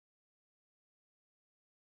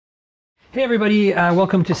Hey everybody,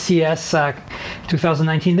 welcome to CES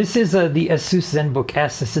 2019. This is the Asus ZenBook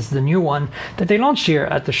S. This is the new one that they launched here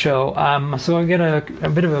at the show. So I'll get a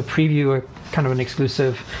bit of a preview, kind of an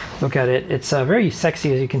exclusive look at it. It's very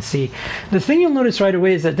sexy, as you can see. The thing you'll notice right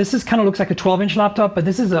away is that this kind of looks like a 12-inch laptop, but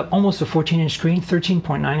this is almost a 14-inch screen,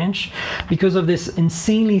 13.9-inch, because of this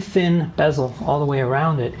insanely thin bezel all the way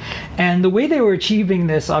around it. And the way they were achieving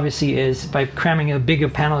this, obviously, is by cramming a bigger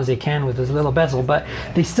panel as they can with this little bezel, but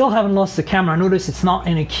they still haven't lost the camera. Notice it's not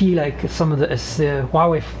in a key like some of the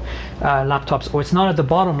Huawei laptops, or it's not at the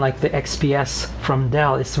bottom like the XPS from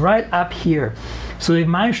Dell. It's right up here. So they've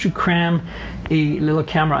managed to cram a little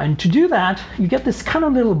camera, and to do that you get this kind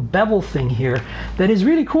of little bevel thing here that is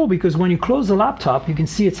really cool, because when you close the laptop you can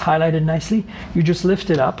see it's highlighted nicely. You just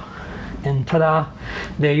lift it up and ta-da,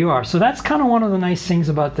 there you are. So that's kind of one of the nice things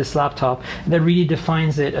about this laptop that really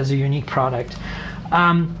defines it as a unique product.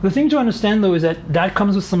 The thing to understand though is that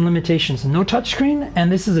comes with some limitations. No touchscreen, and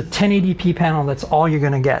this is a 1080p panel. That's all you're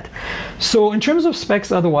gonna get. So in terms of specs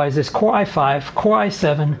otherwise, there's Core i5, Core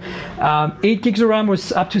i7, 8 gigs of RAM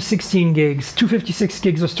was up to 16 gigs, 256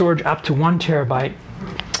 gigs of storage up to 1 terabyte.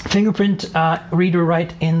 Fingerprint reader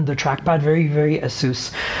right in the trackpad, very, very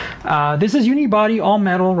Asus. This is unibody, all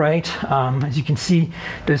metal, right? As you can see,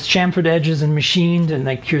 there's chamfered edges and machined, and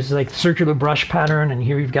like here's like circular brush pattern, and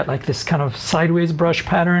here you've got like this kind of sideways brush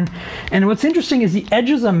pattern. And what's interesting is the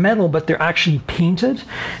edges are metal, but they're actually painted.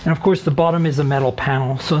 And of course, the bottom is a metal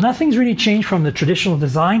panel. So nothing's really changed from the traditional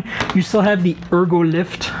design. You still have the ergo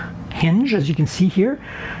lift hinge, as you can see here.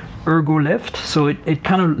 Ergo lift, so it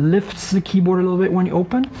kind of lifts the keyboard a little bit when you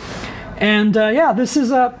open. And yeah, this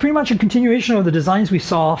is pretty much a continuation of the designs we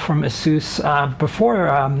saw from Asus before,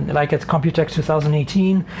 like at Computex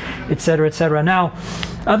 2018, etc., etc. Now,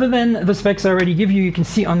 other than the specs I already give you, you can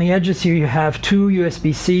see on the edges here you have two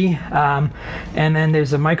USB-C, and then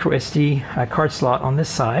there's a micro SD card slot on this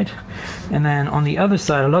side. And then on the other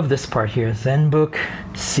side, I love this part here, ZenBook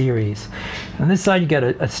series. On this side you get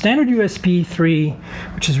a standard USB 3,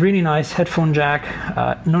 which is really nice, headphone jack,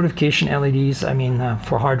 notification LEDs, I mean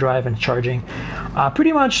for hard drive and charging.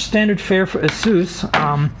 Pretty much standard fare for Asus.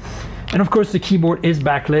 And of course the keyboard is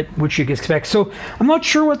backlit, which you can expect. So I'm not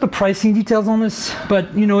sure what the pricing details on this,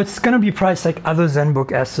 but you know, it's going to be priced like other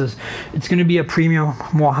ZenBook S's. It's going to be a premium,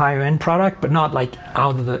 more higher end product, but not like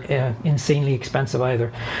out of the insanely expensive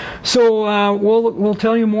either. So we'll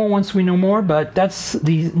tell you more once we know more, but that's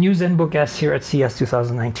the new ZenBook S here at CES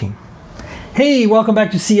 2019. Hey, welcome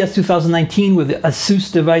back to CES 2019 with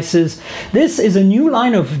Asus devices. This is a new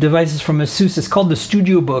line of devices from Asus. It's called the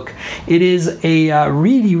StudioBook. It is a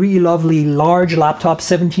really, really lovely large laptop,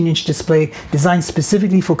 17-inch display, designed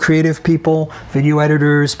specifically for creative people, video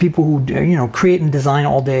editors, people who create and design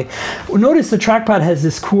all day. Notice the trackpad has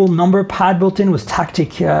this cool number pad built in with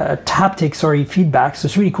haptic feedback. So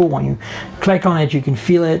it's really cool. When you click on it, you can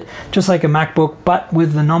feel it, just like a MacBook, but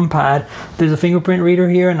with the numpad. There's a fingerprint reader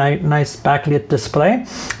here, and a nice backlit display,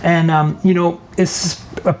 and it's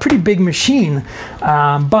a pretty big machine,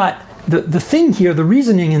 but the thing here, the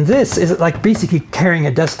reasoning in this is like basically carrying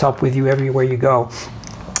a desktop with you everywhere you go.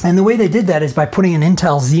 And the way they did that is by putting an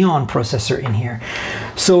Intel Xeon processor in here.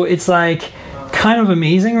 So it's like kind of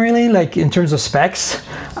amazing, really, like in terms of specs.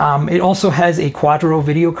 It also has a Quattro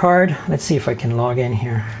video card. Let's see if I can log in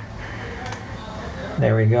here.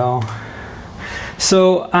 There we go.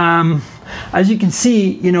 So as you can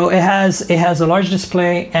see, it has a large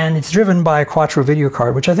display, and it's driven by a Quattro video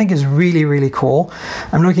card, which I think is really, really cool.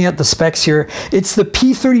 I'm looking at the specs here. It's the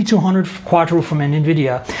P3200 Quattro from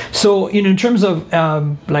NVIDIA. So in terms of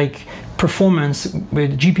like performance,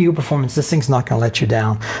 with GPU performance, this thing's not going to let you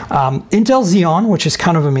down. Intel Xeon, which is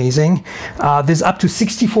kind of amazing. There's up to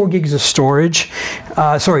 64 gigs of storage,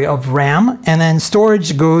 of RAM, and then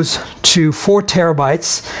storage goes to 4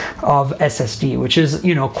 terabytes of SSD, which is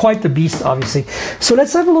quite the beast, obviously. So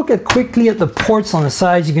let's have a look quickly at the ports on the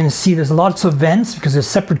sides. You're going to see there's lots of vents because there's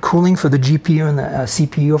separate cooling for the GPU and the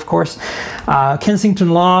CPU, of course.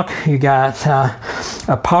 Kensington lock. You got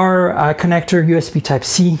a power connector, USB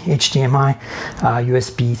Type-C, HDMI.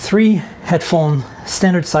 USB 3, headphone,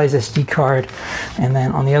 standard size SD card, and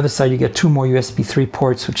then on the other side you get 2 more USB 3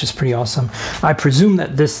 ports, which is pretty awesome. I presume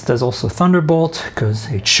that this does also Thunderbolt,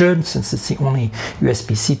 because it should, since it's the only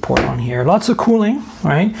USB-C port on here. Lots of cooling,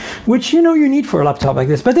 right? Which you need for a laptop like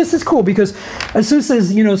this. But this is cool because Asus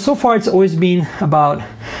is, so far it's always been about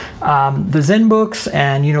the ZenBooks,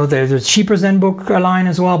 and there's a cheaper ZenBook line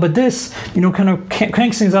as well. But this, kind of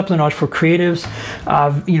cranks things up the notch for creatives,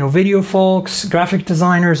 video folks, graphic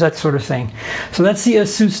designers, that sort of thing. everything. So that's the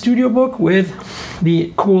Asus StudioBook with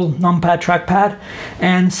the cool numpad trackpad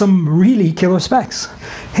and some really killer specs.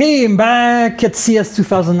 Hey, I'm back at CES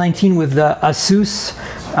 2019 with the Asus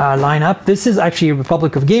lineup. This is actually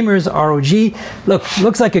Republic of Gamers ROG.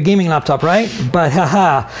 Looks like a gaming laptop, right? But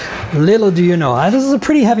haha, little do you know, this is a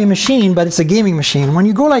pretty heavy machine, but it's a gaming machine. When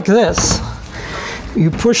you go like this, you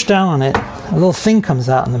push down on it, a little thing comes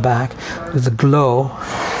out in the back with a glow,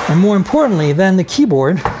 and more importantly, then the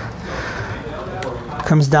keyboard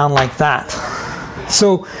comes down like that.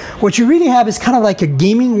 So what you really have is kind of like a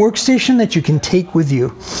gaming workstation that you can take with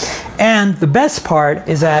you. And the best part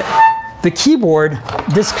is that the keyboard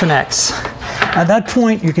disconnects. At that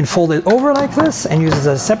point, you can fold it over like this and use it as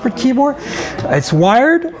a separate keyboard. It's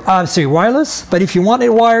wired, wireless, but if you want it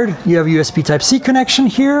wired, you have a USB Type-C connection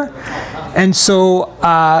here. And so,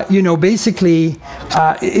 you know, basically,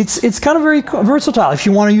 it's kind of very versatile. If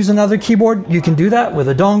you want to use another keyboard, you can do that with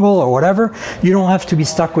a dongle or whatever. You don't have to be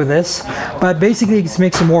stuck with this. But basically, it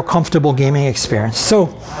makes a more comfortable gaming experience. So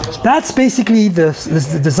that's basically the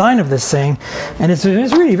design of this thing. And it's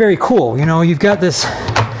really very cool. You know, you've got this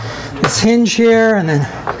hinge here, and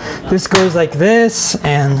then this goes like this,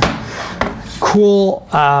 and cool,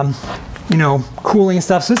 you know, cooling and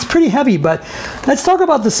stuff. So it's pretty heavy, but let's talk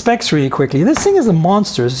about the specs really quickly. This thing is a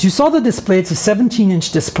monster. As you saw the display, it's a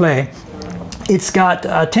 17-inch display. It's got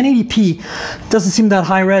 1080p, doesn't seem that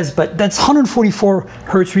high res, but that's 144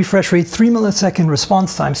 hertz refresh rate, 3 millisecond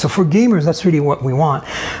response time. So for gamers, that's really what we want.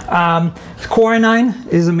 Core i9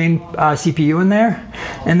 is the main CPU in there.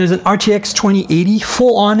 And there's an RTX 2080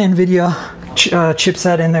 full-on NVIDIA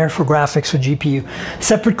chipset in there for graphics, for GPU.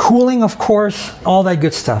 Separate cooling, of course, all that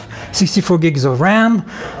good stuff. 64 gigs of RAM,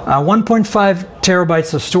 1.5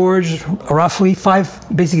 terabytes of storage, roughly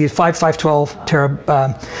basically 512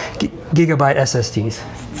 gigabyte SSDs.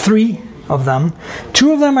 3 of them.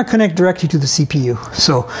 2 of them are connected directly to the CPU.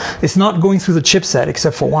 So it's not going through the chipset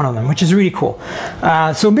except for one of them, which is really cool.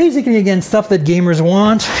 So basically, again, stuff that gamers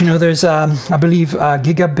want. You know, there's, I believe,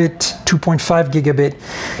 gigabit, 2.5 gigabit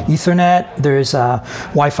Ethernet. There's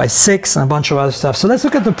Wi-Fi 6 and a bunch of other stuff. So let's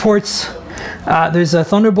look at the ports. There's a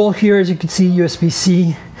Thunderbolt here, as you can see,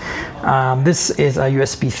 USB-C. This is a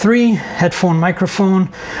USB 3 headphone microphone.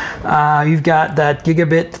 You've got that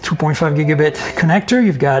gigabit, 2.5 gigabit connector.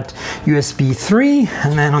 You've got USB 3,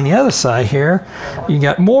 and then on the other side here, you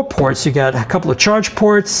got more ports. You got a couple of charge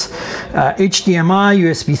ports, HDMI,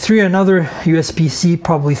 USB 3, another USB-C,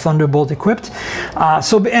 probably Thunderbolt equipped.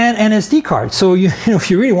 And SD card. So you know, if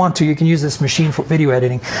you really want to, you can use this machine for video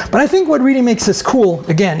editing. But I think what really makes this cool,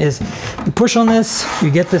 again, is you push on this, you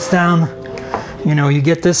get this down. You know, you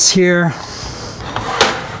get this here,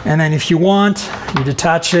 and then if you want, you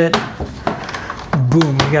detach it,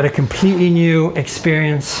 boom, you got a completely new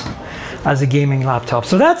experience as a gaming laptop.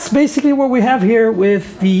 So that's basically what we have here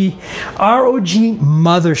with the ROG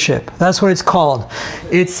Mothership. That's what it's called.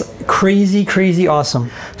 It's crazy, crazy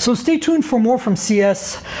awesome. So stay tuned for more from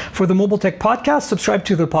CES for the Mobile Tech Podcast. Subscribe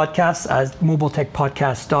to the podcast at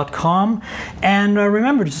mobiletechpodcast.com. And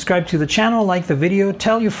remember to subscribe to the channel, like the video,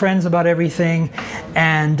 tell your friends about everything,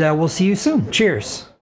 and we'll see you soon. Cheers.